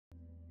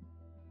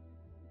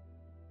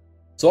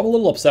So I'm a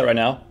little upset right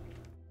now.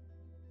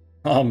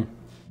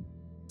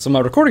 So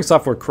my recording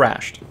software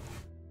crashed.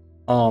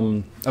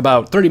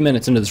 About 30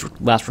 minutes into this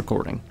last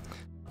recording.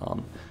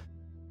 So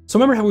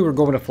remember how we were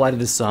going to fly to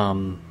this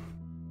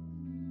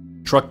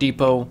truck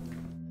depot,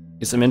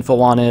 get some info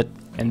on it,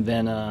 and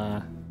then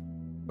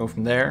go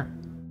from there?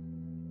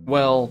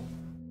 Well,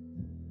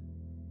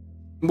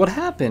 what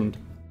happened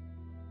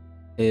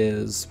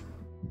is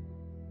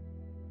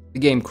the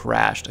game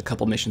crashed a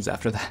couple missions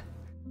after that.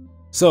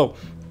 So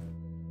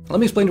let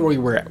me explain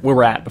where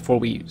we're at before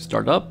we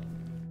start up,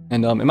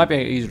 and it might be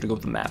easier to go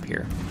with the map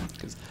here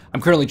because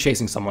I'm currently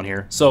chasing someone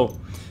here. So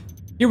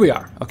here we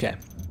are. Okay.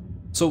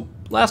 So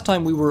last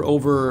time we were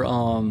over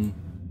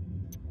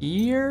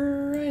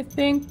here, I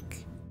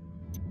think.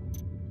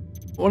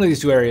 One of these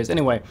two areas.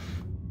 Anyway,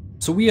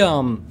 so we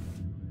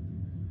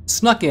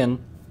snuck in,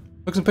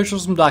 took some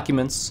pictures of some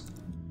documents,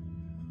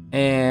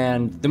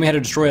 and then we had to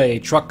destroy a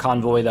truck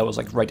convoy that was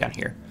like right down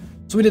here.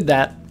 So we did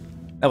that.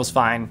 That was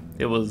fine.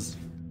 It was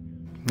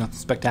nothing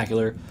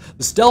spectacular.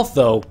 The stealth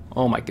though,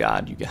 oh my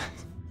god, you guys.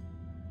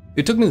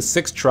 It took me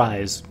 6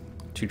 tries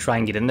to try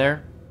and get in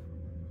there,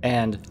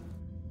 and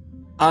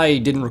I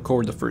didn't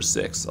record the first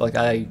 6. Like,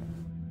 I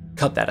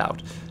cut that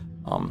out.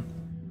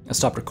 I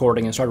stopped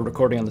recording and started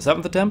recording on the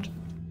 7th attempt.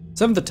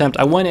 7th attempt,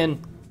 I went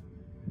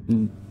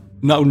in,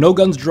 no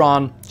guns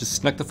drawn, just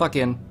snuck the fuck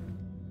in,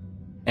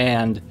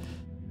 and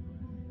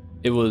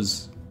it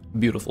was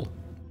beautiful.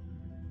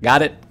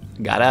 Got it,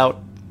 got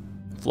out,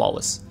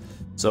 flawless.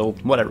 So,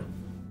 whatever.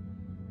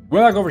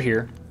 Went back over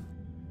here,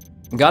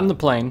 got in the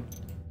plane,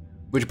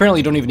 which apparently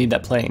you don't even need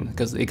that plane,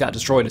 because it got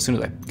destroyed as soon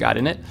as I got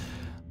in it.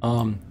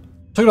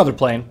 Took another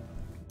plane,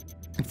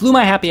 and flew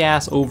my happy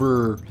ass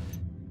over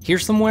here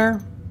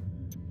somewhere,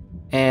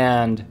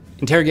 and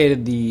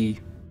interrogated the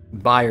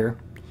buyer.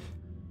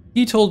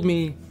 He told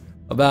me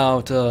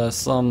about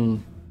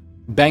some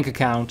bank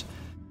account,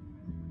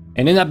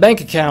 and in that bank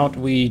account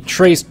we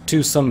traced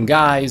to some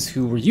guys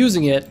who were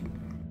using it,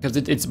 because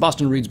it's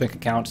Boston Reed's bank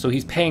account, so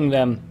he's paying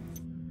them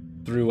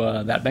through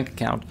that bank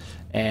account.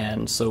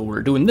 And so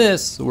we're doing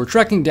this, so we're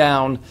tracking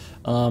down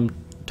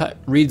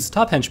Reed's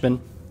top henchmen,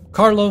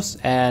 Carlos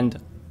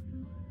and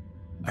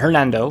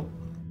Hernando,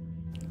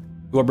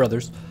 who are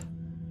brothers.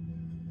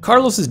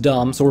 Carlos is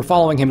dumb, so we're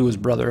following him to his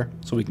brother,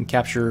 so we can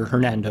capture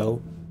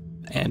Hernando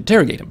and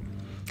interrogate him.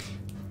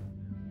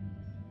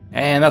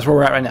 And that's where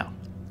we're at right now.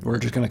 We're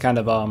just gonna kind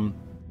of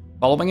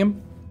following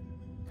him.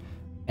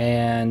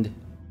 And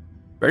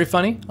very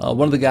funny,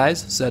 one of the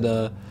guys said,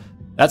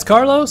 "That's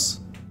Carlos?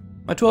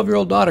 My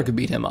 12-year-old daughter could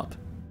beat him up."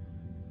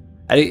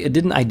 I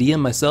didn't ID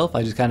him myself,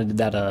 I just kind of did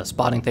that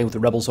spotting thing with the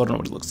rebel, so I don't know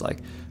what he looks like.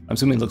 I'm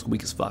assuming he looks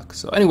weak as fuck.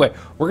 So anyway,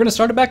 we're gonna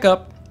start it back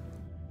up.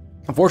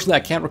 Unfortunately, I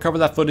can't recover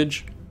that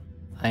footage.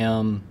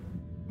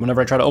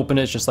 Whenever I try to open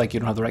it, it's just like you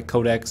don't have the right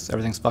codecs,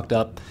 everything's fucked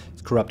up,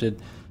 it's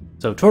corrupted.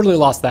 So totally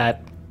lost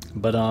that.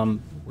 But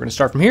we're gonna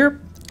start from here,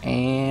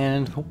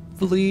 and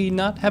hopefully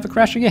not have it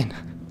crash again.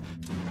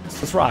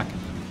 Let's rock.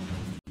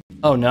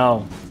 Oh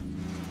no.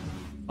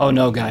 Oh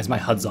no, guys, my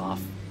HUD's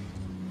off.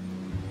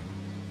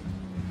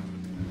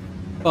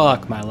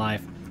 Fuck my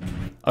life.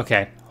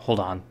 Okay,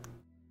 hold on.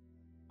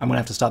 I'm gonna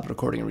have to stop the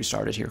recording and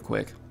restart it here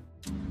quick.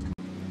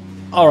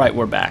 Alright,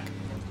 we're back.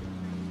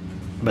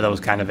 But that was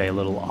kind of a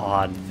little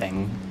odd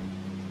thing.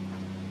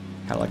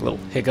 Kind of like a little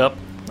hiccup,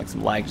 like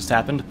some lag just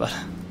happened, but...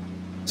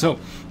 So,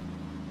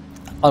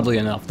 oddly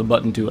enough, the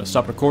button to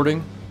stop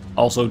recording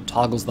also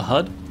toggles the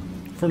HUD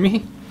for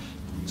me.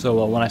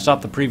 So when I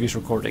stopped the previous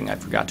recording, I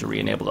forgot to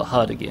re-enable the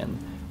HUD again.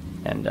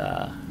 And,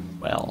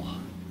 well...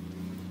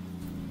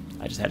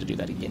 I just had to do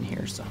that again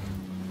here, so...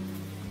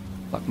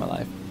 Fuck my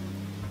life.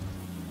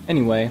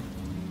 Anyway,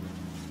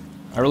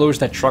 I really wish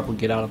that truck would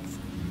get out of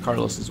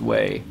Carlos's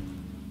way,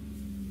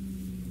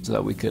 so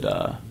that we could,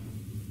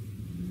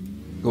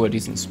 go at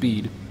decent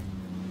speed.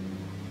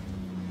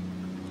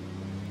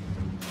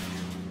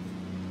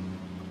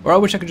 Or I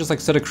wish I could just, like,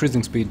 set a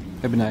cruising speed.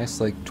 That'd be nice,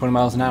 like 20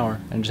 miles an hour,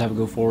 and just have it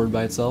go forward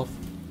by itself.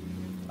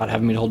 Without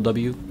having me to hold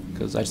W,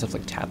 because I just have to,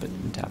 like, tap it,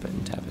 and tap it,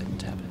 and tap it, and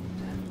tap it.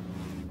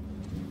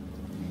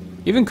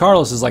 Even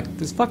Carlos is like,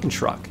 this fucking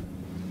truck.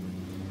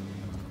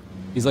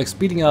 He's like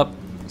speeding up,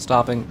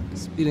 stopping,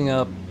 speeding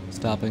up,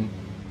 stopping.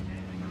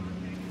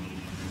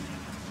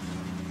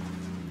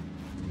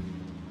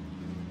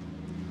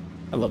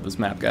 I love this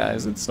map,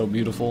 guys. It's so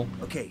beautiful.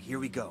 Okay, here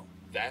we go.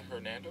 That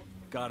Hernando?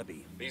 Gotta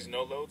be. These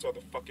no-loads are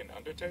the fucking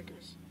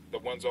Undertakers? The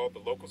ones all the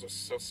locals are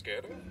so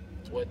scared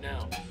of? What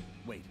now?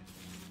 Wait.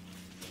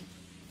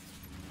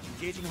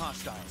 Engaging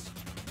hostiles.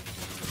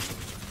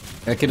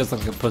 That kid does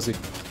look like a pussy.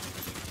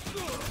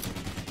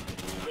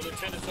 The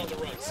lieutenant's on the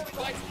run.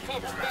 Fight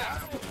cover,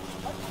 fast!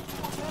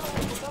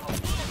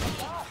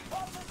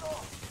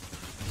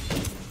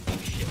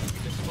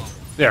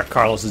 There,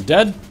 Carlos is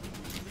dead.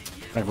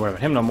 Not gonna worry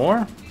about him no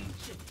more.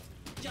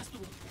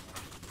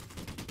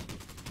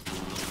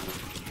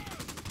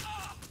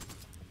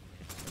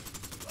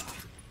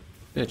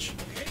 Bitch.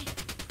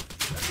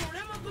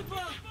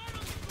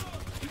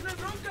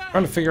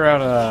 Trying to figure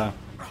out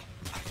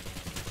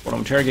what I'm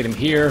interrogating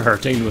here or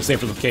taking to a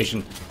safer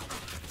location.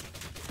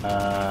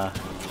 Let's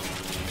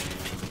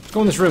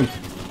go in this room.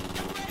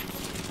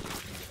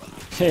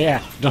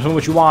 Yeah, don't know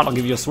what you want. I'll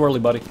give you a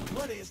swirly, buddy.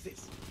 What is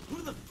this?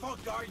 Who the fuck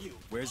are you?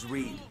 Where's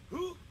Reed?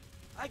 Who?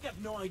 I got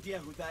no idea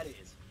who that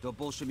is. Don't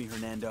bullshit me,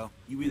 Hernando.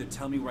 You either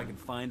tell me where I can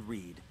find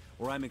Reed,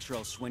 or I make sure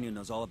El Sueño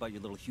knows all about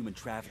your little human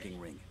trafficking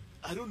ring.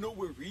 I don't know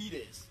where Reed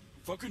is.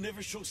 Fucker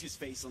never shows his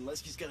face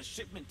unless he's got a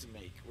shipment to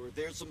make, or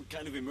there's some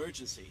kind of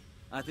emergency.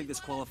 I think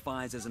this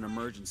qualifies as an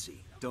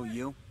emergency, don't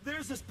you?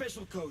 There's a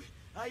special code.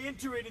 I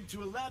enter it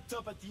into a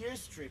laptop at the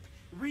airstrip.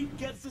 Reed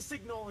gets the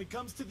signal and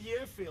comes to the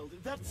airfield.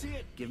 That's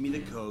it. Give me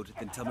the code,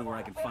 then tell me where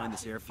I can find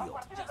this airfield.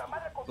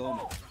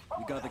 Bowman,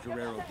 we got the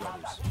Guerrero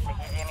brothers.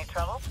 Any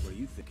trouble? What do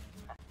you think?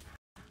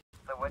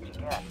 So what'd you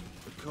get?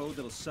 The code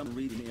that'll summon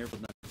Reed in the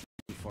airfield not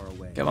too far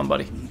away. Come on,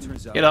 buddy. When he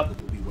turns Get up.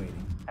 We'll be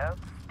waiting.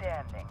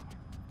 Outstanding.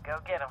 Go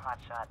get him,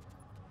 hotshot.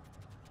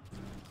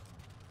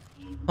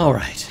 All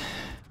right.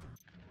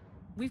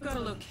 We've got a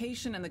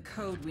location and the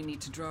code we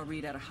need to draw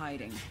Reed out of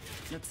hiding.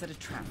 Let's set a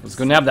trap. Let's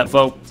go nab that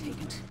folk. Take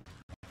it.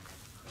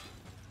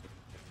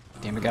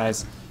 Damn it,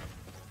 guys.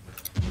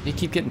 They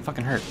keep getting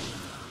fucking hurt.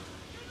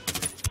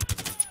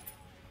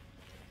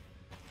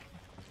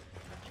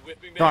 You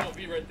with me, man? Come on. I'll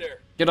be right there.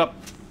 Get up.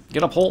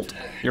 Get up, Holt.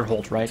 You're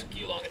Holt, right?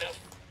 You long enough?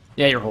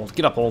 Yeah, you're Holt.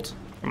 Get up, Holt.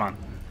 Come on.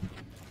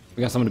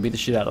 We got someone to beat the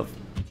shit out of.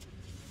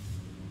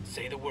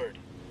 Say the word.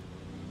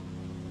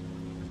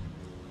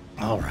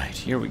 All right,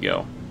 here we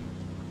go.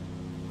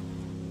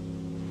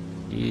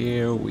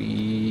 Here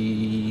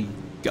we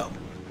go.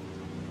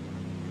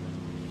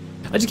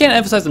 I just can't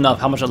emphasize enough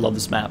how much I love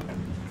this map.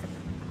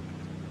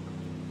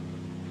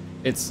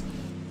 It's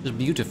just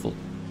beautiful.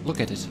 Look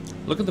at it.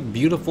 Look at the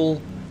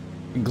beautiful,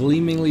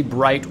 gleamingly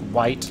bright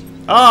white.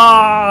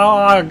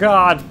 Ah,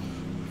 God!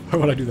 Why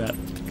would I do that?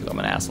 Because I'm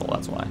an asshole,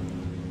 that's why.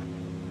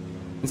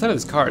 Inside of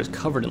this car is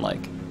covered in,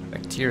 like,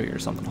 bacteria or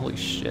something. Holy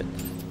shit.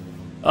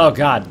 Oh,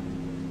 God.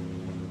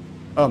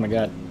 Oh, my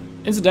God.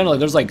 Incidentally,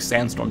 there's, like,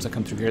 sandstorms that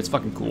come through here. It's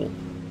fucking cool.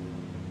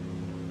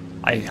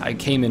 I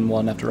came in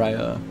one after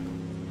I,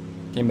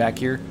 came back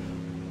here.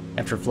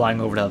 After flying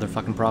over to other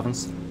fucking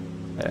province.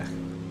 Yeah.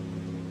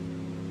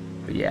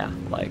 But yeah,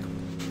 like...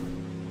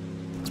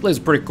 This place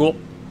is pretty cool.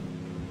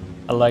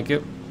 I like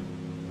it.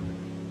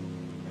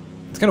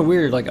 It's kind of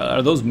weird, like,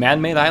 are those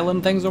man-made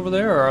island things over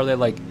there, or are they,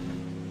 like...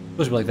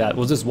 Supposed to be like that.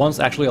 Was this once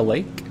actually a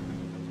lake?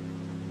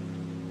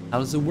 How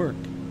does it work?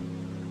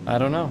 I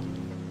don't know.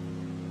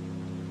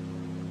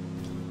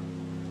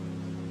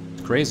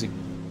 It's crazy.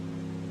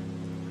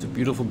 It's a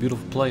beautiful,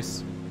 beautiful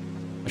place.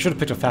 I should have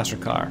picked a faster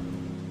car.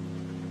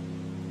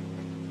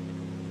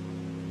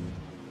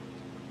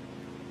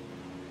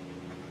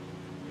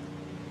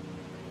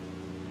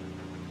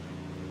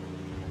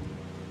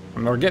 I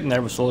mean, we're getting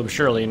there, but slowly but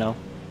surely, you know.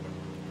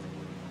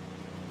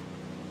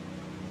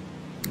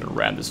 I'm gonna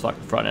ram this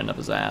fucking front end of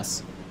his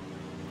ass.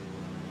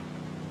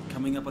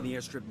 Coming up on the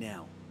airstrip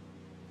now.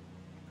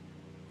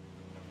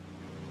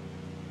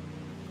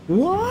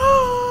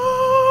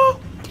 Whoa!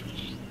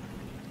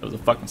 That was a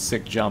fucking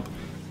sick jump.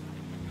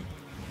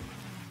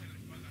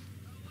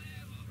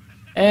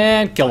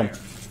 And kill him.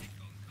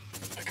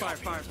 Fire,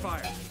 fire,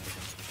 fire.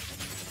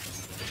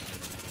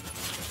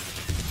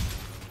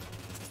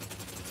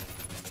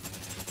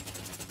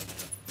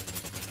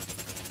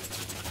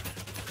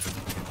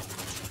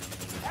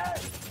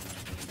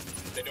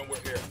 They know we're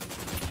here.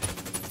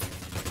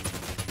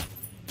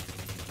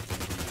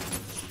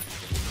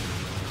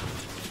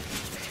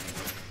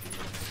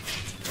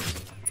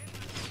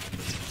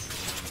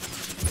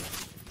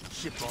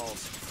 Shit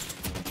balls.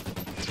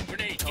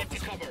 Grenade, get to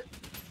cover.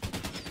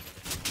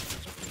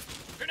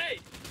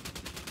 Grenade!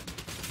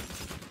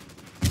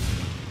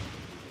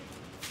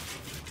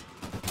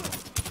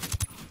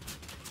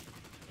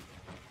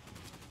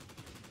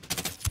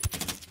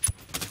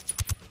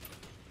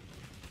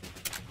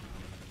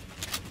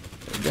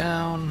 Go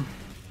down.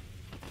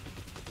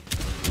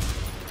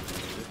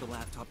 There's the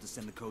laptop to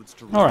send the codes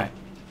to. All right.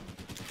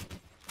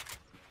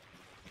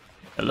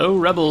 Hello,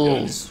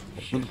 rebels.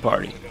 Welcome to the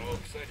party. All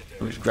excited there.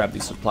 Let me just grab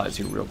these supplies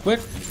here real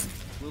quick.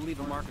 We'll leave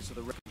a marker so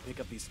the rep can pick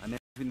up these. I'm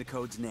entering the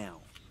codes now.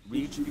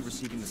 Reed should be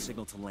receiving the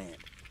signal to land.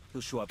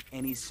 He'll show up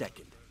any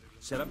second.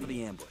 Set up for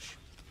the ambush.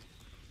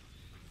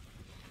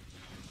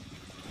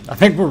 I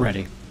think we're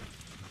ready.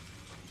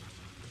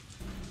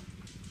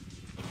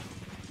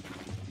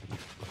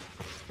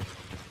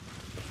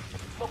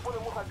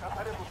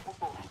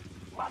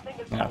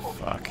 Oh,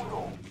 fuck.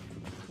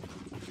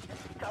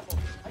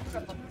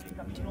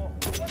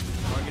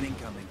 Target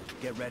incoming.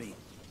 Get ready.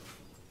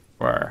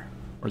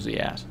 Where's he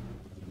at?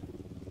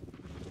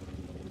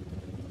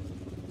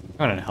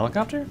 Oh, in a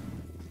helicopter?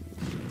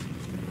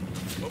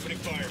 Opening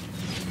fire.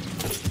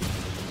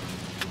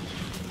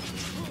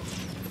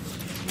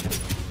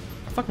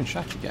 I fucking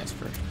shot you guys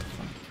first.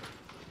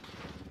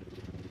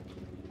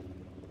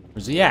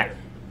 Where's he at?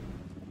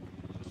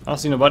 I don't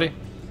see nobody.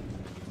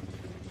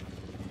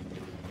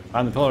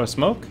 Behind the pillar of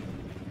smoke?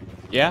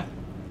 Yeah?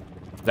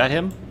 Is that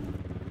him?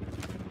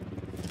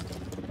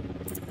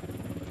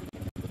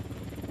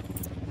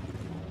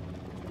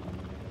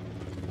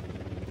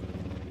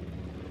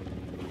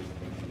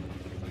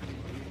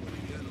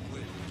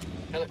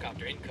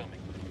 Helicopter incoming.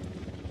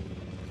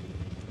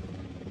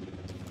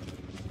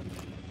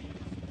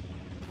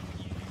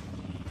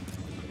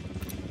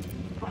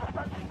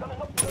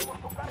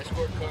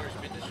 Escort car's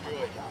been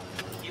destroyed.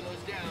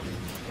 Kilo's down.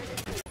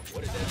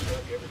 What did that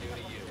truck ever do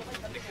to you?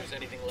 Think there's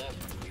anything left?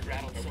 We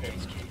rattled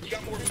somebody's cage. You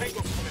got more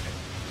tangles coming in.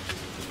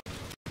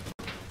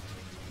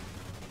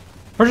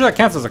 Pretty sure that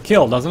counts as a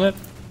kill, doesn't it?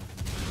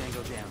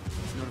 Tango down.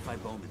 Let's notify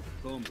Bowman.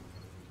 Bowman.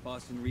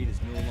 Boston Reed is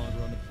no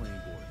longer on the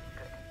playing board.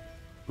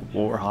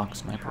 Warhawk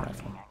sniper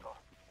rifle. Angle.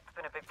 It's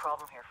been a big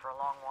problem here for a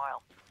long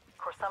while. Of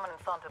course, someone in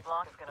Santa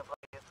Blanca is gonna blow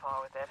his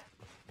paw with it.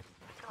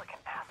 I feel like an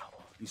asshole.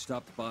 You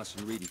stopped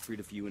Boston Reed and freed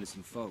a few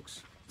innocent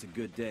folks. It's a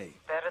good day.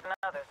 Better than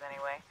others,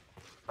 anyway.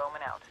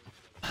 Bowman out.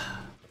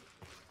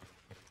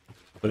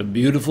 What a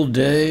beautiful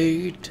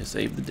day to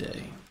save the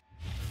day.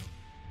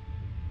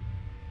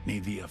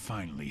 Nidia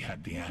finally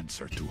had the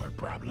answer to her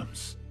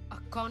problems. A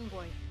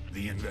convoy.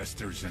 The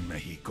investors in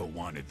Mexico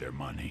wanted their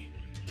money.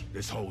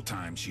 This whole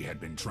time she had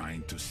been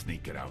trying to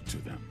sneak it out to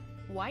them.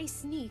 Why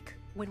sneak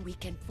when we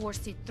can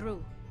force it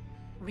through?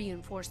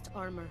 Reinforced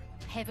armor,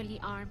 heavily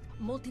armed,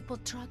 multiple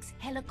trucks,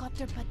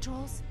 helicopter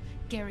patrols,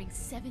 carrying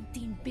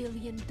 $17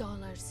 billion.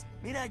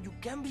 Mira, you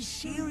can't be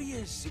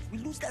serious. If we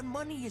lose that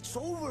money, it's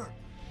over.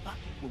 But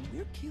when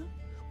we're killed,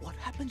 what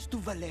happens to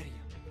Valeria?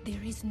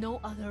 There is no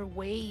other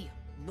way.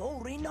 No,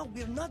 Reina,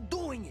 we're not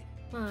doing it.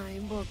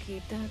 Ay,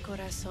 Boquita,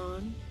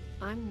 corazón.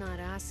 I'm not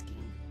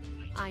asking.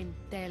 I'm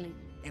telling.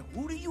 And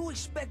who do you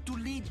expect to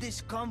lead this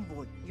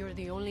convoy? You're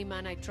the only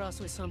man I trust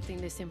with something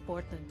this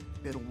important.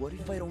 But what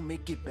if I don't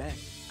make it back?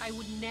 I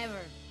would never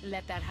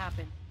let that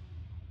happen.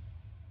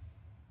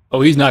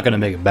 Oh, he's not gonna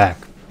make it back.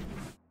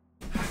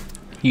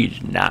 He's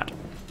not.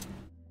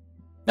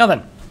 Now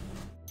then.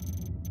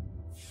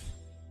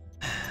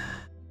 Here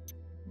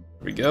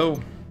we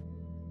go.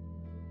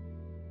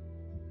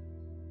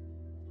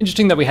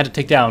 Interesting that we had to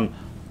take down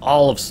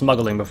all of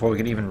smuggling before we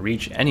could even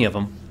reach any of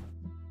them.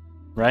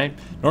 Right?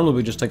 Normally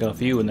we just take out a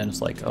few and then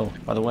it's like, oh,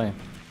 by the way.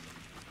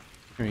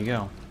 Here you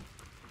go.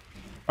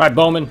 Alright,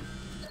 Bowman.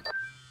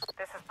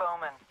 This is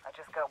Bowman. I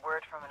just got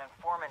word from an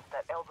informant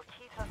that El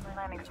Baquita's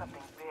planning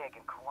something big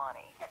in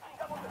Kuwani.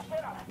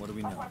 What do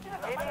we know?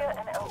 Lydia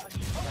and El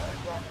Baquita are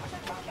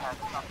against the cast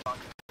on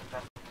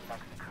investments in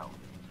Mexico.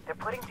 They're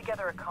putting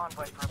together a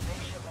convoy for a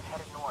big shipment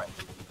headed north.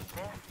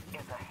 This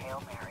is a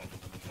Hail Mary.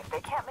 If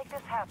they can't make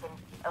this happen,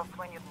 El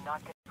Sueño's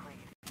not get pleased.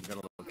 You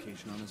got a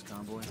location on this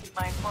convoy?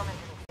 My informant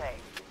didn't say.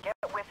 Get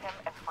with him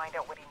and find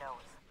out what he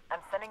knows. I'm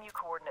sending you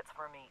coordinates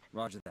for a meet.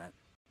 Roger that.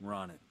 We're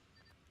on it.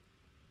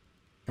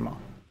 Come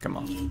on, come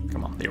on,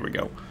 come on. There we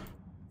go.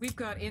 We've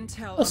got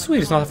intel. Oh,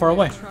 sweet, it's not that far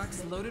away.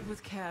 Trucks loaded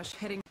with cash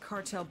heading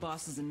cartel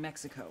bosses in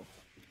Mexico.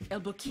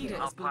 El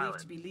Boquita is believed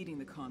to be leading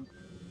the convoy.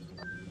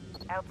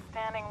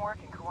 Outstanding work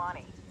in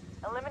Kuwani.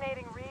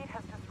 Eliminating Reed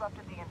has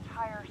disrupted the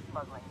entire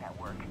smuggling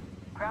network.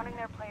 Grounding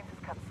their planes has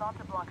cut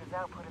Santa Blanca's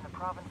output in the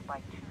province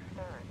by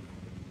 2/3.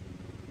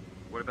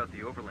 What about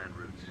the overland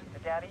routes? The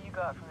data you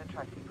got from the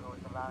truck depot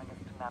is allowing us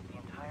to map the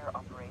entire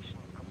operation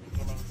from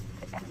beginning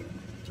to end.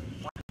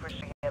 Once we're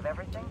sure we have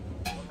everything,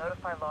 we'll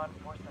notify law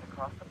enforcement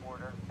across the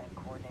border and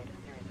coordinate a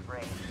series of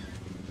raids.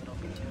 It'll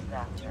be a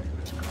disaster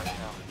for the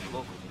cartel.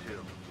 Locals,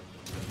 too.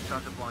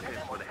 Santa Blanca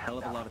is with a hell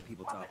of a lot of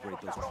people to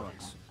operate those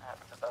trucks.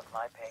 That's above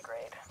my pay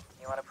grade.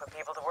 You want to put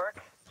people to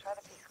work? Try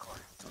the Peace Corps.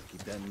 I'll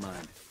keep that in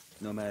mind.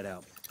 Nomad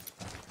out.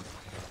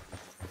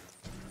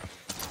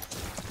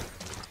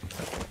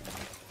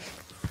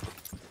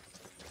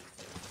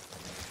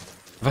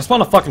 If I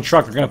spawn a fucking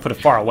truck, they're gonna put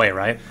it far away,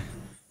 right?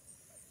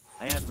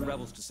 I asked the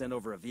rebels to send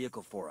over a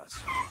vehicle for us.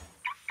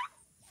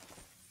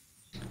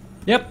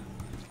 Yep.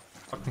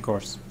 Fucking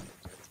course.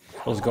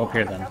 We'll just go up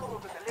here then.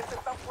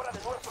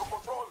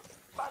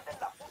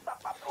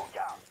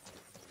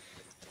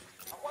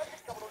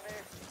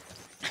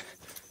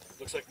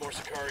 Looks like more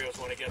Sicarios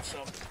want to get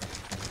some.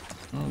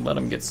 Let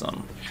them get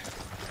some.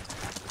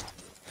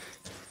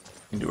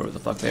 Can do whatever the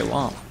fuck they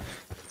want.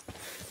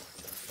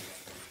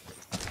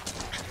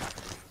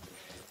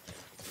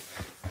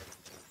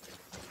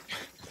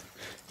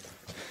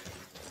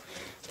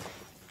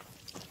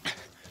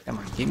 Come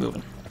on, keep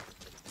moving.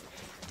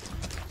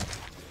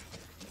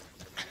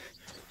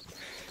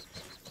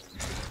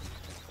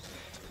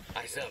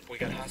 Eyes up, we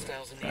got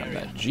hostiles in the Grab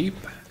area. that Jeep.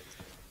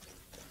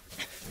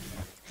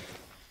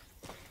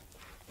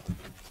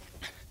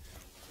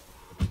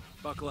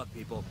 Buckle up,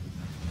 people.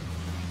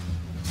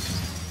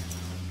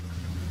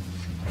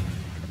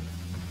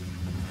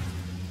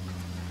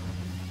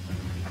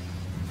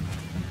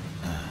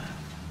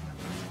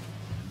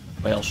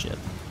 Well, shit.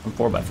 I'm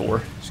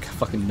 4x4. Just got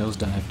fucking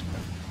nosedived.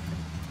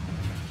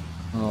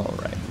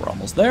 Alright, we're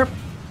almost there.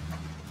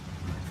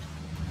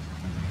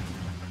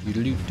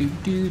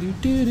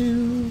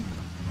 Doo-doo-doo-doo-doo-doo-doo.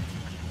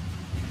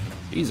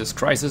 Jesus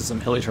Christ, this is some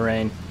hilly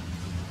terrain.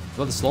 I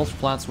thought the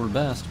Slopsplats were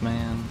best,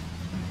 man.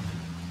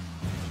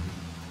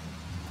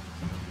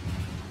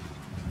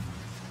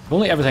 If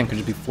only everything could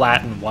just be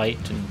flat and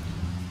white and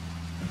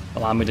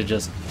allow me to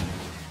just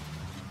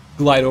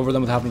glide over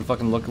them without having to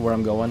fucking look at where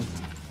I'm going.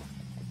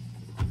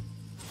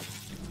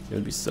 It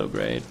would be so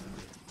great.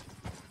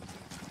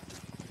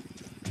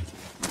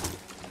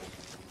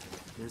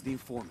 There's the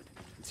informant.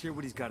 Let's hear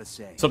what he's got to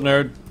say. What's up,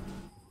 nerd?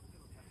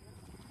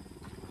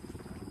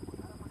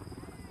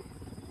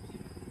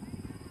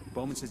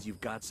 Bowman says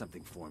you've got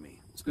something for me.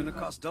 It's gonna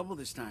cost double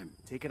this time.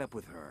 Take it up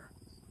with her.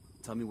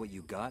 Tell me what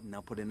you got, and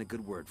I'll put in a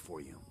good word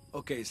for you.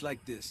 Okay, it's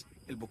like this.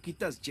 El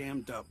Boquita's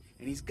jammed up,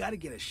 and he's got to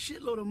get a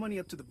shitload of money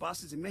up to the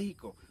bosses in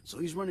Mexico, so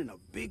he's running a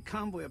big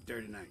convoy up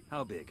there tonight.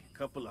 How big? A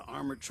couple of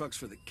armored trucks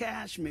for the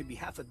cash, maybe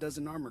half a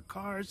dozen armored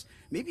cars,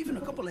 maybe even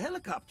a couple of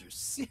helicopters.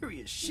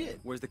 Serious shit.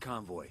 Where's the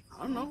convoy?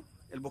 I don't know.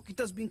 El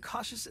Boquita's being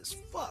cautious as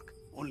fuck.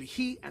 Only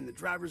he and the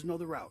drivers know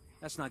the route.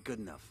 That's not good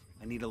enough.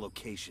 I need a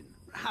location.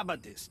 How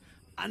about this?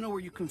 I know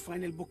where you can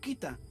find El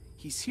Boquita.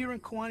 He's here in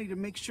Kawani to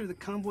make sure the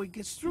convoy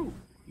gets through.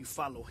 You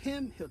follow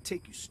him, he'll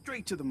take you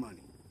straight to the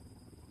money.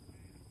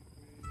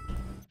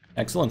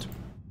 Excellent.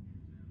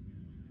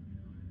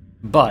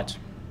 But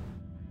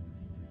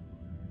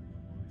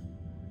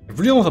if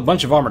we're dealing with a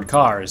bunch of armored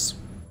cars,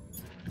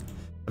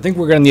 I think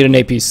we're gonna need an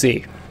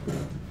APC.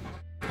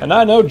 And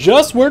I know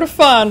just where to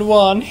find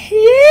one.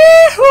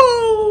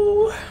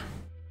 Yee-hoo!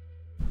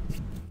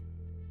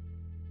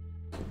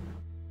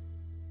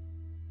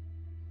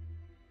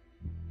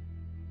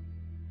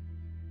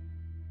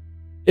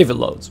 If it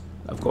loads,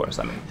 of course.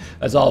 I mean,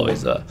 that's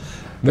always a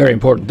very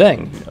important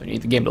thing. You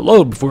need the game to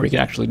load before we can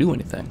actually do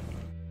anything.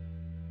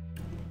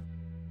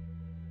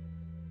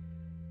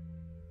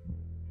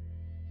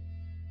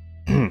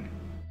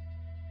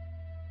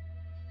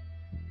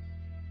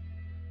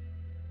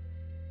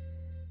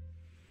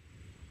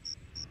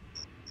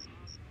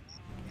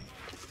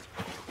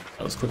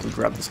 Let's quickly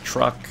grab this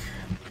truck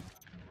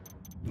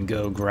and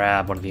go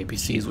grab one of the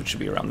APCs, which should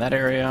be around that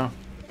area.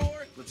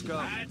 Let's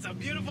go. It's a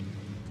beautiful,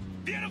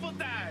 beautiful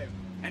time.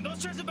 And don't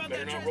stress about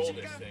Better that not dress, roll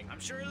this chica. thing. I'm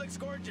sure it looks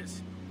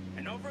gorgeous.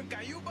 And over in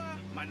Cayuba,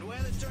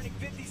 Manuel is turning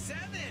 57.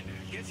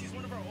 Guess he's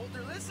one of our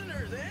older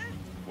listeners, eh?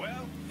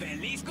 Well,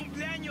 feliz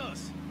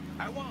cumpleaños.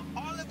 I want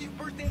all of you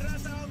birthday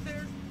raza out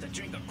there to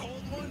drink a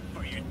cold one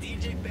for your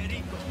DJ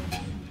Perico.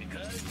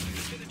 Because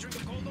he's gonna drink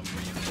a cold one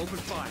for you. Open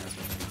fire.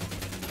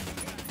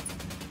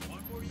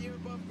 One more year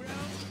above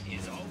ground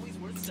is always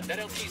worth something.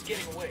 That LT's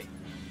getting away.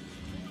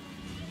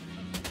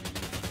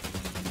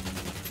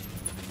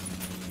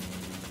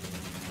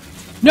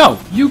 No,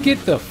 you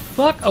get the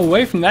fuck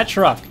away from that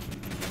truck.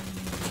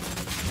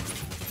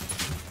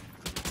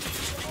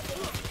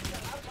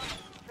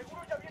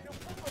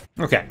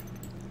 Okay.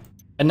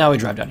 And now we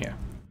drive down here.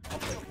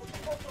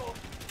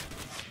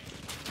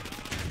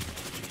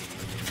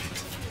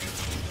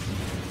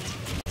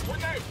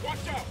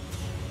 Watch out!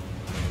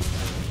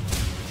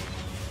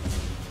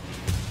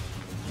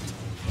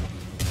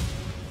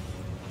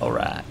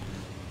 Alright.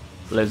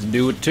 Let's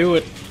do it to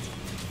it.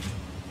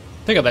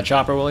 Pick up that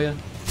chopper, will you?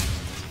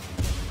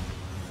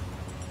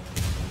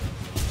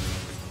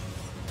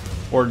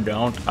 Or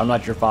don't. I'm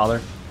not your father.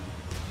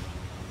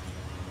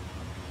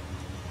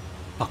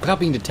 Oh, without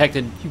being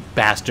detected, you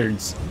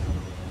bastards.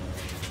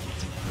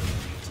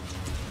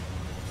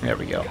 There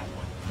we go.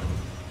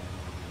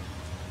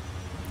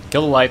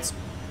 Kill the lights.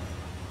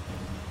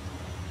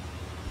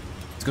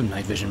 Let's go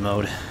night vision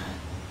mode.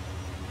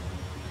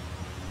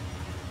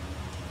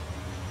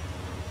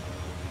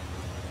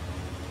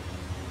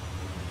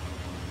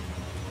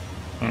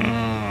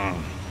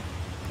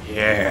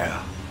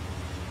 Yeah.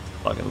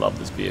 Fucking love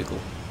this vehicle.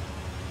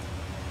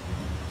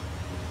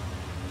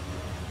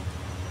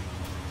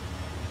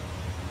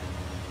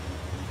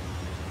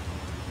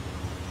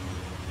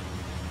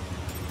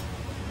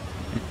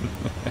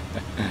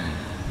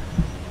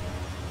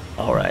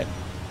 Alright.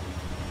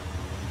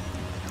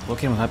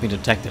 Locate him without being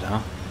detected,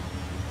 huh?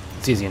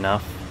 It's easy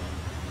enough.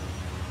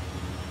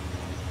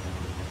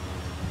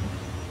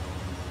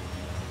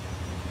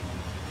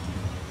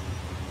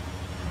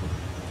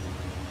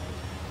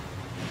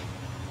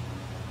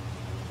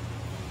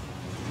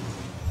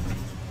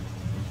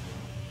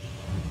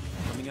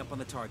 Coming up on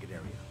the target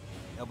area.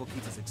 El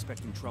Boquita's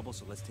expecting trouble,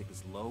 so let's take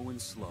this low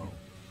and slow.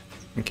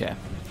 Okay.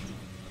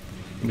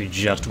 Give me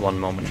just one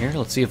moment here.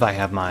 Let's see if I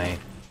have my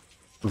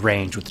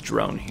range with the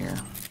drone here.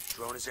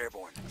 Drone is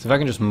airborne. So if I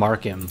can just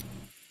mark him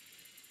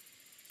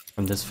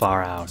from this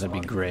far out, that'd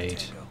be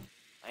great.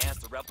 I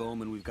asked the rep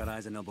Bowman, we've got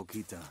eyes on El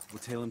Boquita. We'll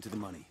tail him to the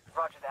money.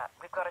 Roger that.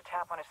 We've got a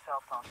tap on his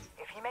cell phone.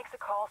 If he makes a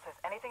call, says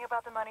anything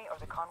about the money or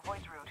the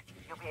convoy's route,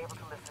 you'll be able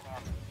to listen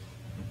in.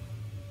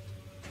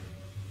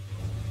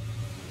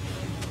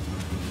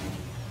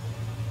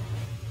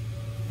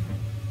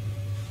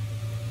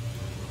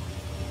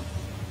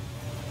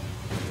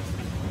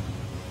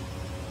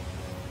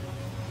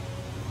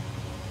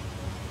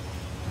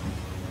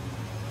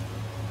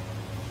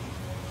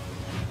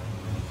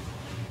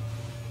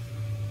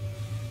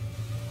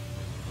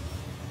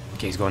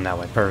 Okay, he's going that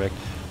way. Perfect.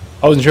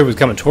 I wasn't sure if he was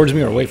coming towards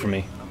me or away from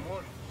me.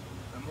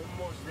 I'm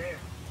almost there.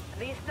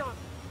 Listo.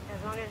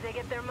 As long as they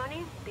get their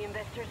money, the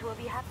investors will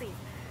be happy.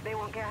 They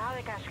won't care how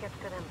the cash gets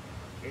to them.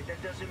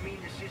 That doesn't mean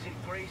this isn't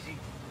crazy.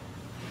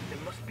 There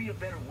must be a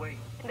better way.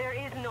 There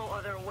is no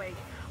other way.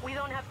 We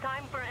don't have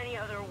time for any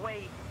other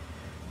way.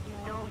 You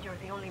know you're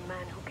the only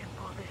man who can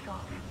pull this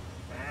off.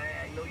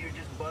 I know you're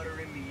just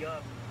buttering me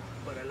up,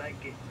 but I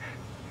like it.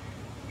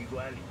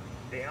 Igual,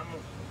 te amo.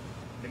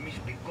 Let me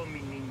speak con mi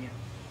niña.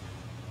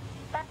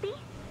 Papi,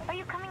 are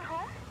you coming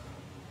home?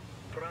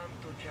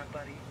 Pronto,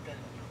 chaparita.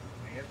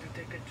 I have to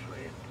take a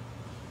trip.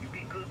 You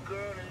be good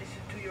girl and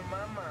listen to your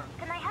mama.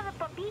 Can I have a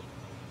puppy?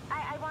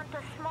 I want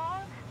a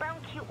small,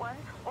 brown, cute one,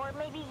 or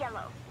maybe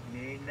yellow.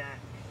 Nena,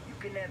 you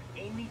can have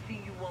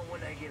anything you want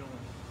when I get home.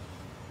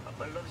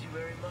 Papa loves you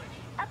very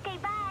much. Okay,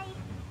 bye.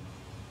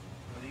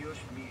 Adios,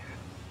 mija.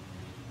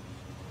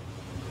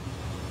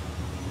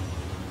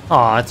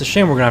 Aw, it's a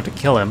shame we're gonna have to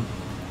kill him.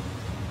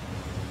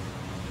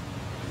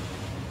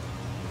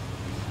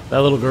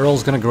 That little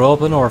girl's gonna grow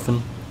up an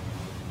orphan.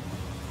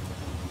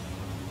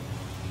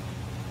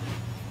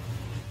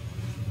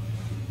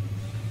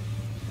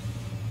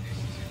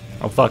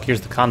 Oh fuck, here's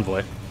the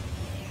convoy.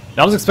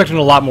 I was expecting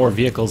a lot more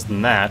vehicles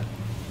than that.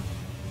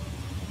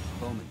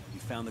 Bowman, you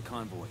found the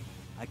convoy.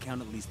 I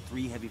count at least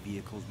 3 heavy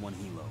vehicles, 1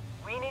 helo.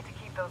 We need to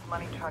keep those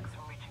money trucks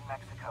from reaching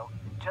Mexico.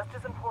 Just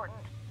as important,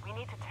 we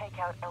need to take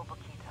out El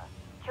Boquita.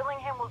 Killing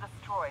him will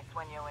destroy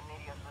Sueño and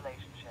Nidia's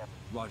relationship.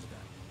 Roger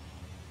that.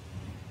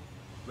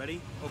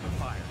 Ready? Open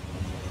fire.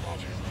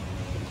 Roger.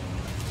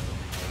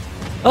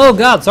 Oh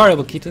god, sorry,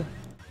 Boquita.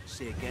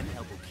 Say again,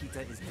 El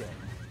Boquita is dead.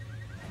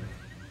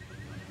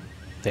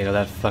 Take out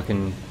that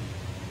fucking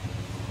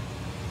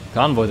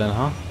convoy then,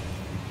 huh?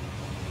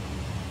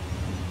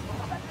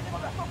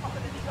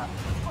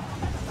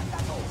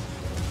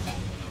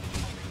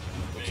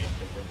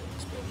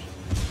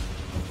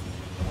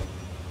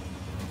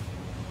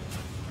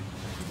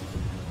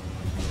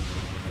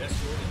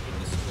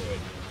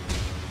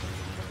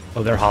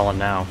 Oh, they're hauling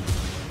now.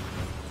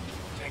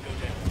 Tango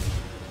down.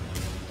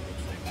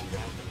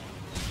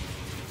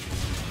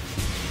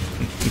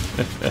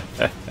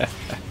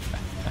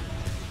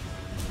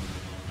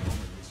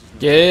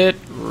 Get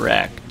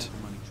wrecked.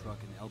 Money truck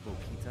and El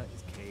Boquita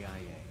is KIA.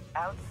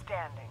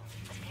 Outstanding.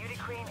 The beauty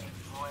queen is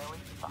royally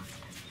fucked.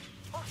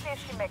 We'll see if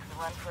she makes a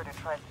run for it or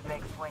tries to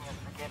beg Sueño's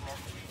forgiveness.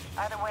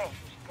 Either way,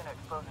 she's gonna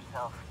expose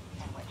herself.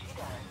 And when she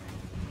does,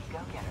 we go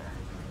get her.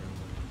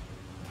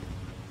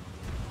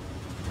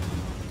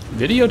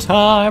 Video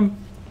time!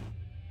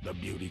 The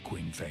beauty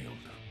queen failed.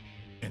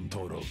 In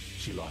total,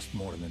 she lost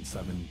more than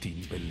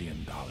 $17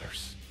 billion.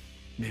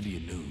 Lydia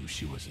knew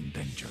she was in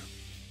danger.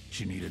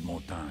 She needed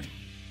more time.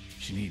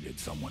 She needed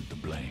someone to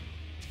blame.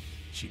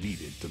 She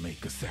needed to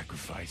make a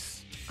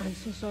sacrifice. I'm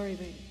so sorry,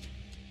 babe.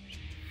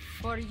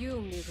 For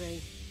you, mi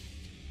rey.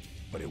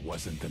 But it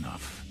wasn't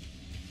enough.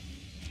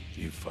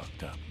 You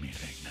fucked up, mi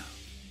reina.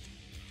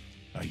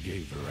 I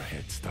gave her a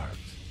head start.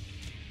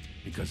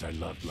 Because I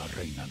loved La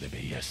Reina de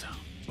Belleza.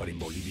 But in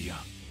Bolivia,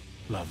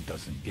 love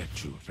doesn't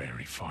get you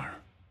very far.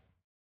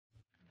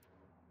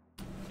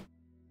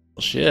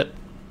 Well, shit.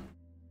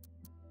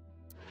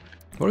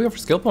 What do we got for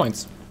skill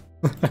points?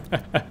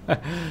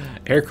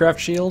 Aircraft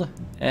shield?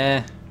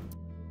 Eh.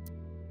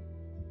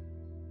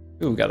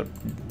 Ooh, we got a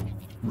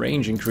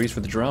range increase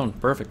for the drone.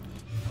 Perfect.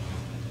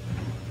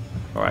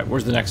 Alright,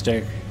 where's the next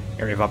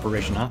area of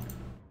operation, huh?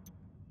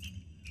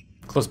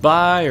 Close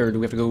by, or do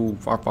we have to go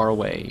far, far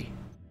away?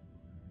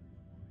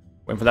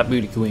 Waiting for that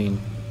beauty queen.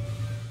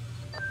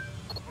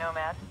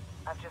 Nomad,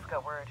 I've just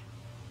got word.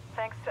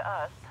 Thanks to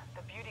us,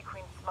 the beauty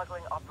queen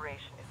smuggling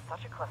operation is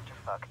such a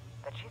clusterfuck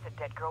that she's a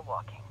dead girl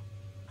walking.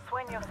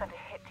 Sueño sent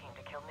a hit team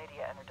to kill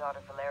Nidia and her daughter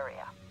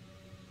Valeria.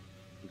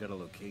 We got a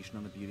location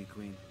on the beauty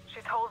queen?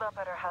 She's holed up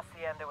at her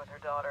hacienda with her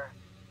daughter.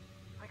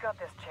 We got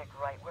this chick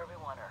right where we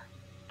want her.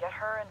 Get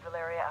her and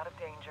Valeria out of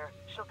danger.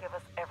 She'll give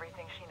us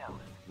everything she knows.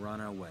 We're on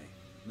our way.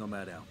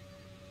 Nomad out.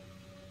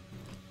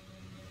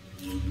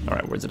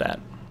 Alright, where's it at?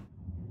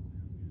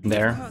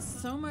 There.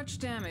 Caused so much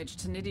damage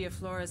to Nidia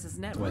Flores'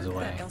 network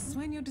away. that El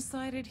Sueño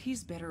decided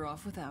he's better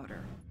off without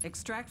her.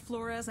 Extract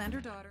Flores and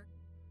her daughter.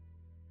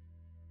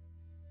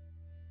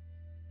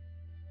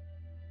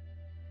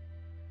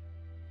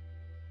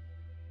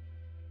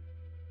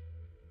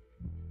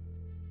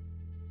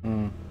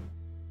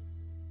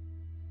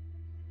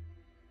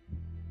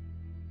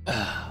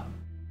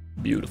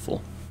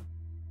 Beautiful.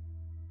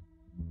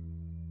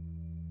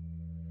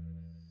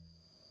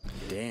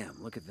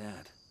 Damn, look at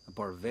that. A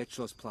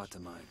Barvechos plot to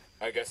mine.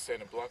 I guess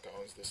Santa Blanca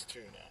owns this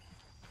too now.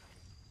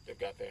 They've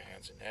got their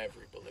hands in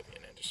every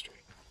Bolivian industry.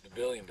 The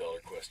billion-dollar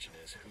question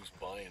is, who's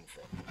buying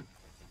from?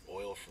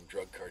 Oil from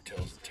drug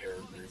cartels and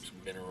terror groups,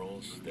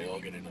 minerals, they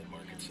all get into the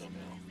market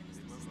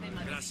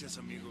somehow. Gracias,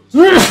 amigos.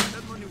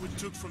 That money we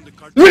took from the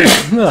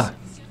cartel.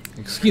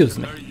 Excuse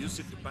me. Use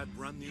it to buy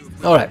brand new.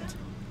 Alright,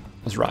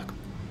 let's rock.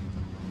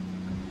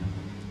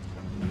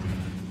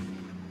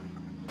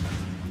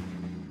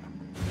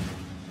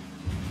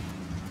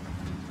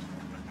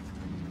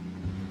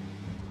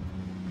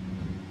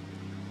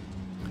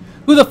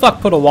 Who the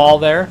fuck put a wall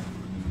there?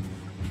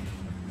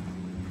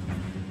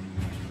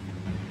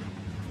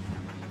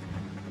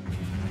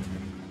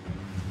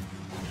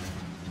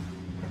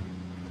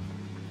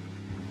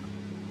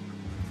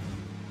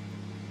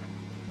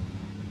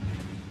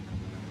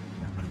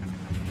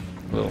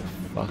 Little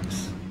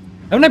fucks.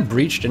 Haven't I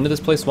breached into this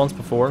place once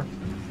before?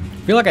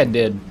 I feel like I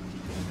did.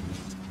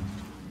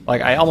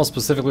 Like, I almost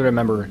specifically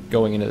remember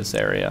going into this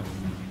area.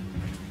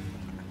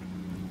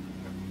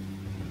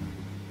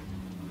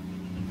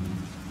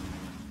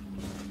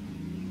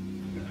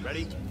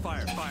 Ready?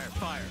 Fire, fire,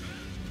 fire.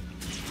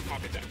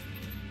 Copy that.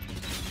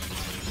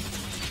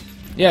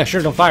 Yeah,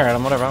 sure, don't fire at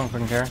him, whatever, I don't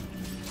fucking care.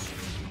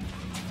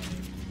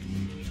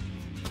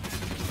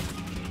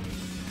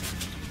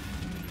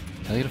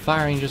 Tell you to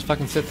fire and you just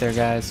fucking sit there,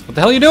 guys. What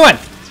the hell are you doing?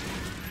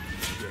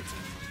 Shit.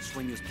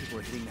 Sueño's people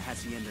are hitting the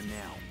hacienda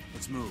now.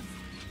 Let's move.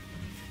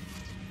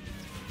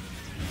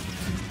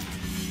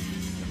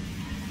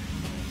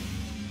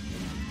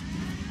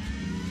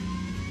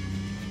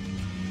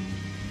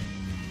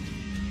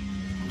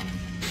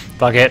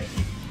 Fuck it.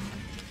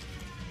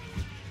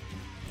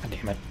 God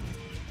damn it.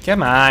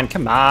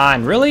 Come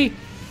on, really?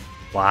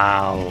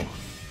 Wow.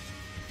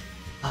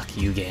 Fuck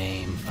you,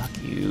 game. Fuck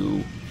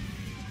you.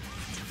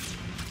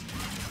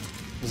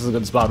 This is a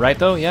good spot, right,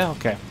 though? Yeah?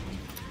 Okay.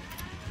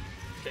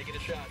 Taking a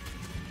shot.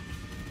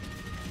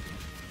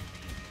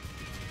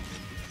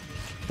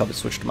 Probably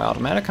switch to my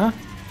automatic, huh?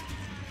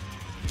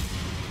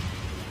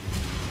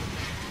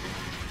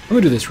 Let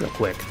me do this real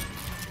quick.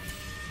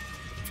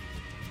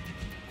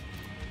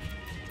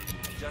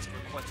 Just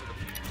requested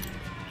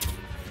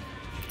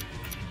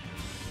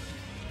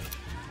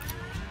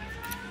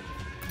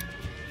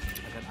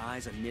I got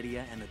eyes on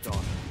Nydia and the daughter.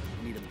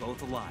 I need them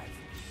both alive.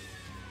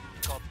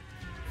 Call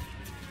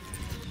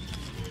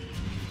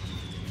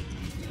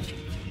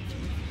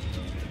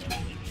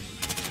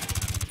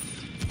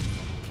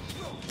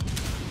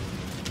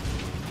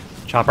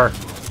Chopper.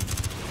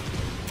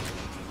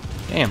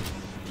 Damn.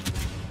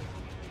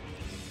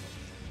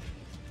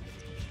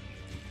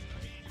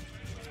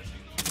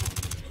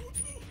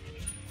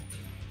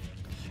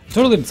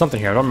 Totally did something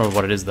here. I don't remember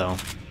what it is, though.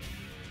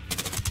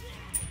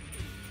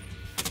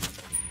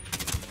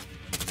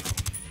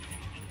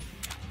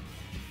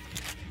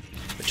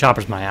 The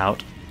chopper's my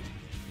out.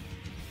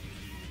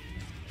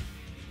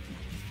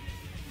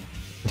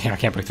 Yeah, I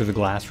can't break through the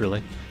glass,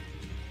 really.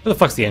 Where the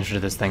fuck's the entrance to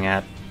this thing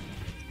at?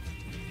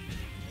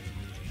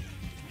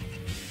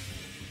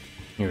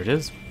 Here it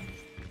is.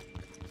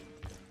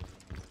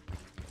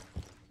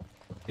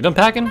 You done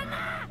packing?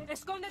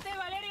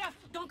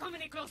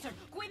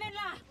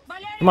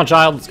 Come on,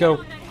 child, let's go.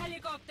 Mama,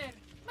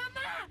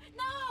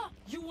 no!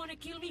 You wanna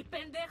kill me,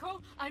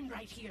 pendejo? I'm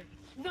right here.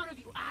 None of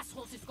you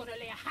assholes is gonna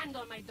lay a hand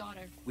on my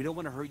daughter. We don't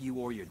want to hurt you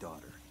or your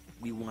daughter.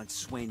 We want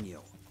Sueño.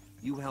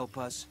 You help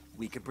us,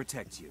 we can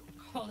protect you.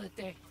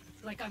 Jódete.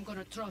 Like I'm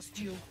gonna trust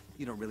you.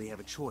 You don't really have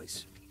a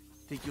choice.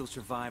 Think you'll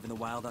survive in the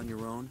wild on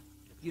your own?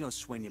 You know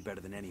Sueño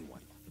better than anyone.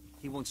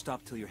 He won't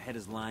stop till your head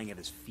is lying at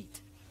his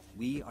feet.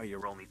 We are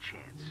your only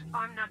chance.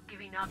 I'm not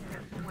giving up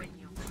till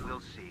Sueño.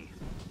 We'll see.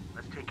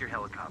 Let's take your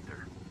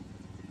helicopter.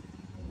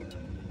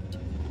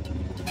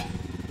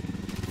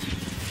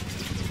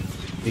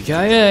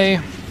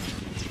 BKA.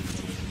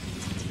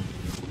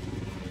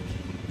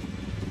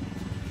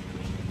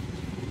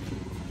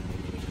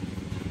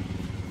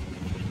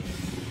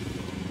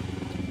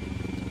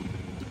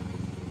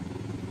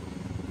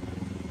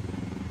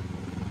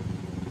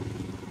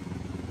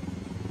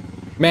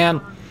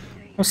 Man,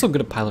 I'm so good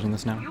at piloting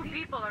this now. You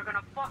people are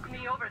gonna fuck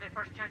me over the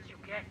first chance you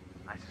get.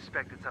 I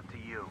suspect it's up to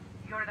you.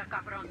 You're the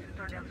cabrons who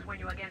turned El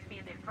Sueño against me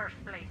in the first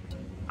place.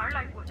 Our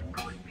life was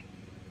good.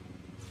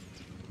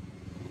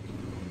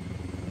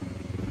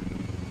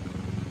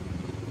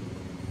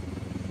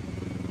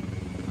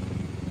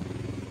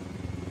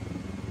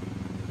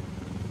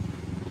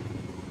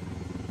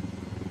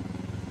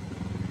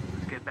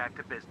 Let's get back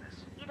to business.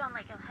 You don't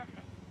like El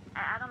Jefe.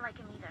 I don't like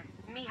him either.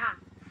 Mija,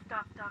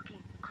 stop talking.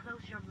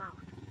 Close your mouth.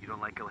 You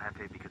don't like El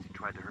Jefe because he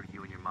tried to hurt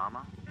you and your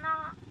mama? No,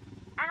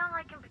 I don't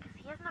like him because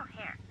he has no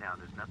hair. Now,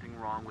 there's nothing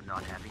wrong with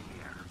not having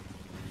hair.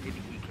 Maybe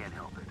he can't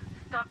help it.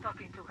 Stop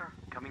talking to her.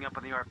 Coming up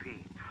on the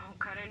RP. Oh,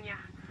 Karenya.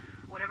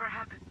 Whatever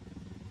happened.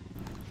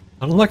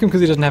 I don't like him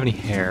because he doesn't have any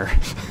hair.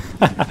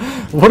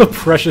 What a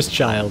precious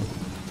child.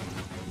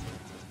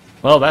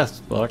 Well,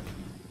 that's luck.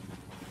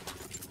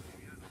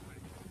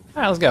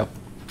 Alright, let's go.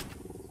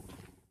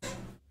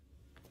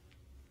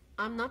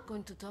 I'm not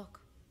going to talk.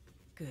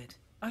 Good.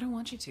 I don't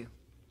want you to.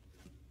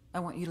 I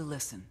want you to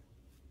listen.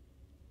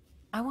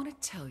 I want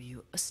to tell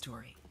you a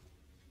story.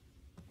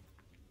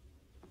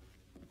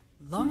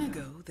 Long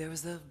ago, there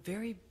was a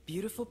very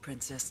beautiful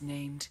princess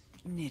named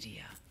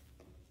Nydia.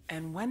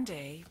 And one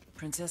day,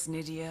 Princess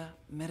Nydia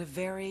met a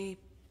very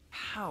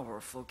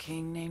powerful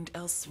king named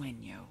El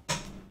Sueño.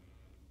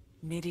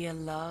 Nydia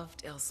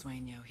loved El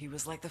Sueño. He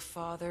was like the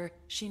father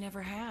she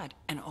never had,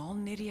 and all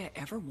Nydia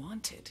ever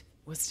wanted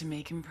was to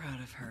make him proud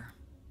of her.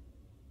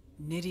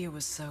 Nydia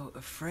was so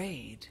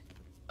afraid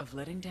of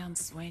letting down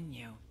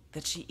Sueño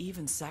that she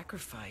even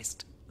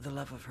sacrificed the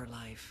love of her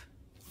life.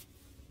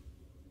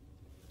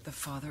 The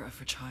father of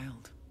her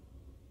child.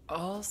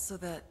 All so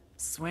that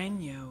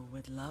Sueño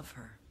would love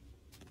her.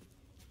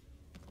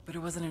 But it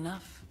wasn't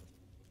enough.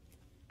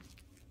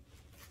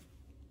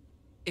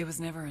 It was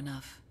never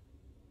enough.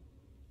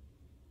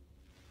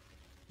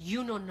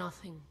 You know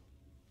nothing.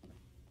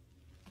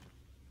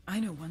 I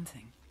know one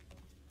thing.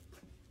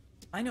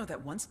 I know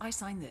that once I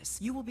sign this,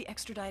 you will be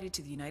extradited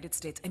to the United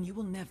States and you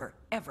will never,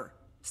 ever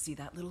see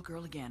that little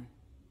girl again.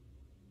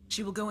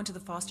 She will go into the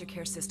foster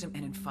care system,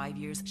 and in 5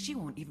 years, she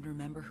won't even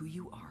remember who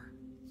you are.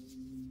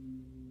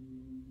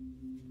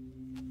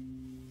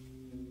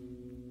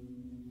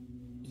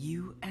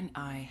 You and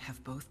I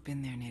have both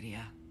been there,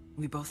 Nydia.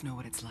 We both know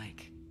what it's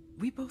like.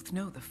 We both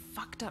know the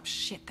fucked up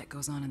shit that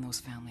goes on in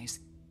those families.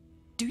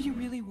 Do you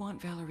really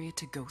want Valeria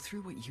to go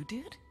through what you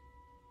did?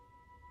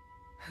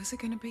 Who's it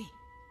gonna be?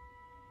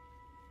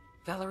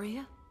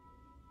 Valeria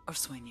or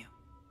Sueño?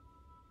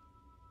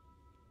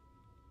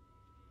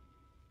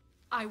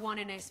 I want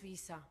an S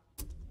visa.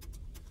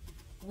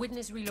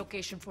 Witness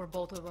relocation for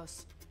both of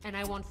us. And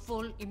I want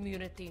full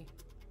immunity.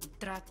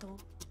 Trato.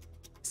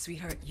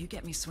 Sweetheart, you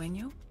get me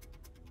Sueño,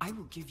 I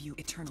will give you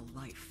eternal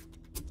life.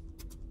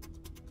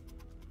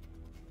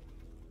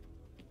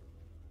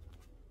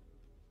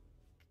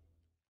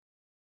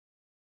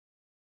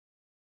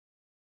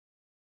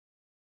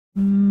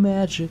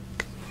 Magic.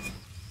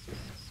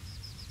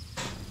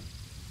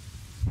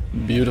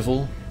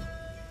 Beautiful.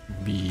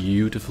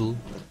 Beautiful.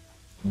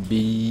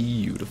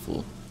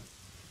 Beautiful.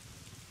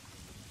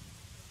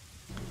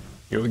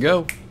 Here we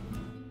go.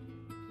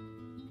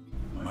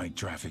 My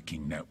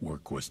trafficking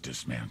network was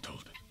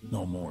dismantled.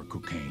 No more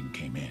cocaine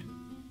came in.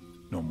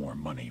 No more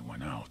money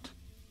went out.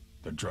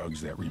 The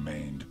drugs that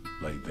remained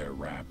lay there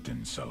wrapped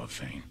in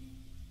cellophane,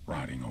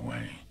 rotting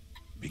away,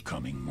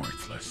 becoming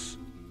worthless.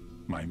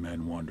 My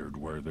men wondered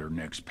where their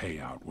next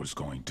payout was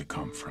going to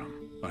come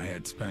from. I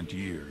had spent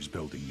years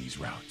building these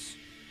routes.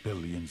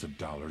 Billions of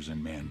dollars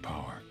in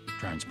manpower,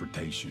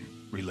 transportation,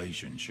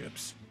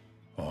 relationships,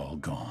 all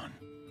gone.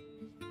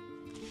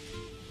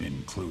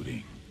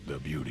 Including the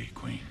beauty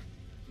queen.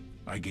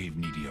 I gave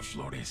Nydia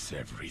Flores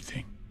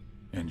everything,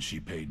 and she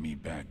paid me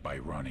back by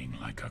running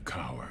like a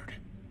coward,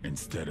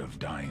 instead of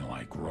dying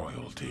like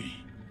royalty.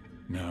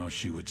 Now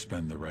she would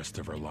spend the rest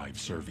of her life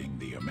serving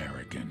the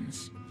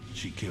Americans.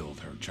 She killed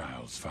her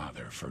child's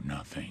father for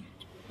nothing.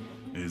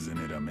 Isn't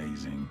it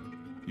amazing?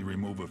 You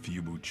remove a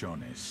few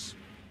buchones,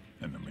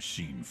 and the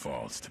machine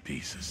falls to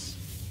pieces.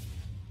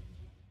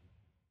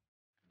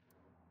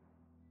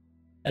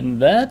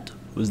 And that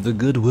was the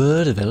good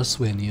word of El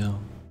Sueño.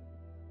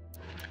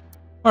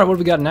 Alright, what do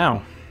we got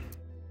now?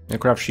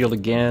 Aircraft shield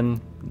again.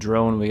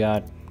 Drone, we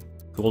got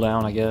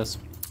cooldown, I guess.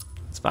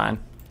 It's fine.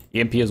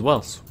 EMP as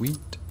well, sweet.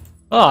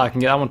 Oh, I can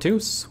get that one too.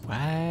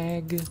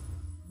 Swag.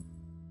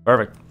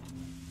 Perfect.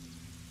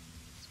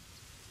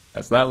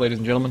 That's that, ladies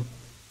and gentlemen.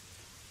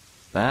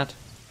 That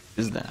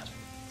is that.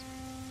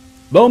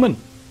 Bowman!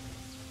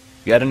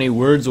 You got any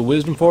words of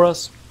wisdom for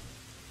us?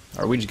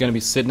 Or are we just gonna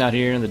be sitting out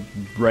here in the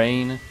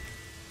rain,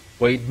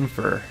 waiting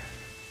for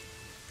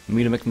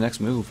me to make the next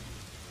move?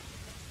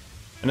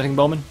 Anything,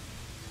 Bowman?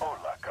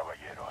 Hola,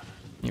 caballeros.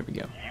 Here we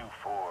go. You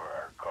four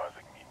are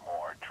causing me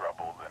more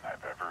trouble than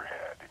I've ever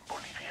had in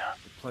Bolivia.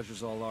 The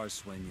pleasure's all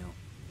ours, Sueño.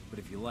 But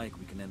if you like,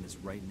 we can end this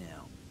right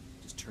now.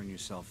 Just turn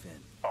yourself in.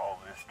 All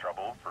this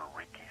trouble for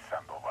Ricky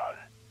Sandoval.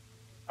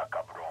 A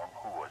cabron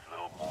who was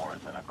little more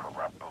than a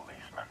corrupt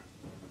policeman.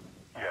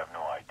 You have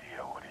no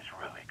idea what is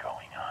really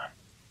going on.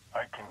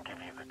 I can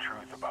give you the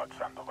truth about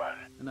Sandoval.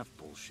 Enough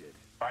bullshit.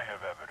 I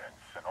have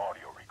evidence, an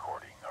audio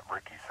recording of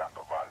Ricky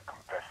Sandoval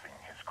confessing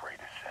his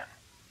greatest sin.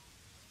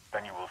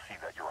 Then you will see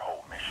that your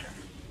whole mission,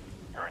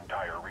 your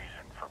entire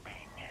reason for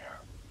being here,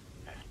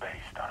 is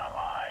based on a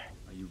lie.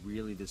 Are you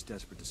really this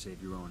desperate to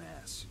save your own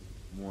ass?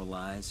 More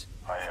lies?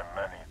 I am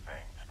many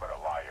things, but a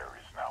liar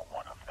is not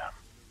one of them.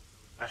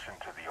 Listen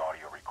to the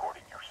audio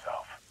recording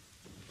yourself.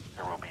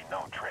 There will be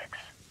no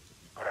tricks,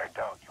 but I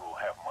doubt you will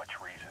have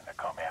much reason to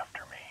come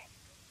after me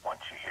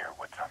once you hear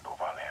what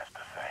Sandoval has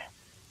to say.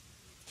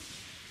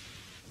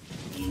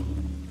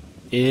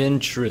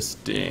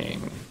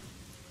 Interesting.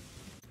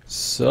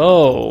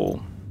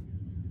 So...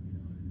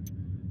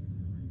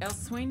 El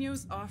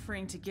Sueño's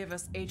offering to give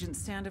us Agent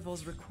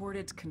Sandoval's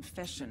recorded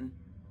confession.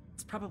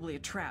 It's probably a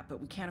trap, but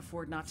we can't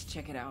afford not to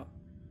check it out.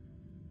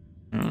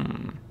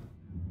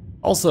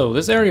 Also,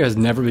 this area has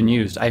never been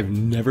used. I have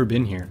never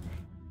been here.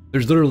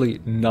 There's literally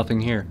nothing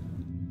here.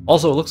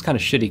 Also, it looks kind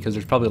of shitty because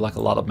there's probably like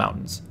a lot of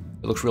mountains.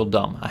 It looks real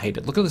dumb. I hate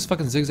it. Look at this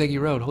fucking zigzaggy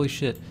road. Holy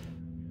shit.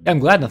 Yeah, I'm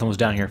glad nothing was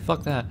down here.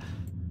 Fuck that.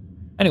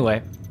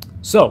 Anyway,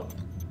 so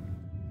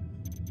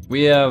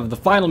we have the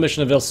final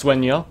mission of El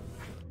Sueño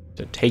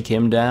to take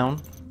him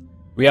down.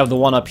 We have the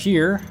one up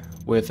here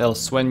with El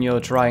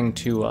Sueño trying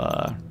to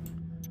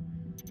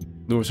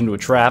lure us into a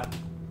trap.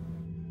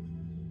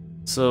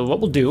 So what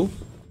we'll do,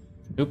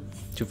 oop,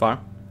 too far.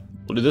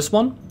 We'll do this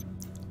one,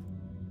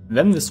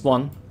 then this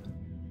one,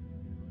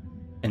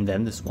 and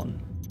then this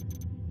one.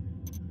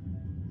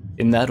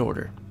 In that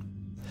order.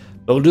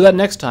 But we'll do that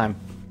next time,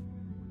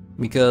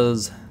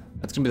 because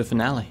that's gonna be the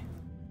finale.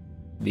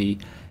 The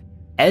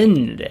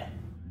end,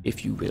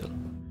 if you will.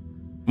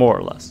 More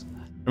or less.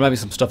 There might be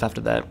some stuff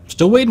after that.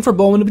 Still waiting for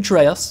Bowman to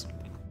betray us.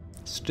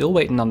 Still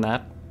waiting on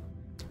that.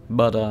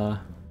 But,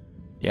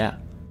 yeah.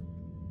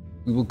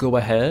 We will go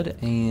ahead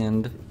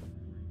and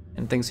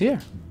end things here.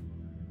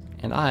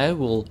 And I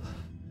will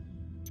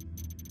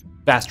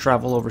fast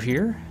travel over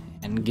here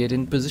and get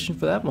in position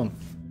for that one.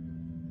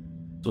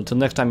 So until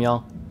next time,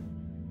 y'all,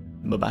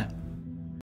 bye-bye.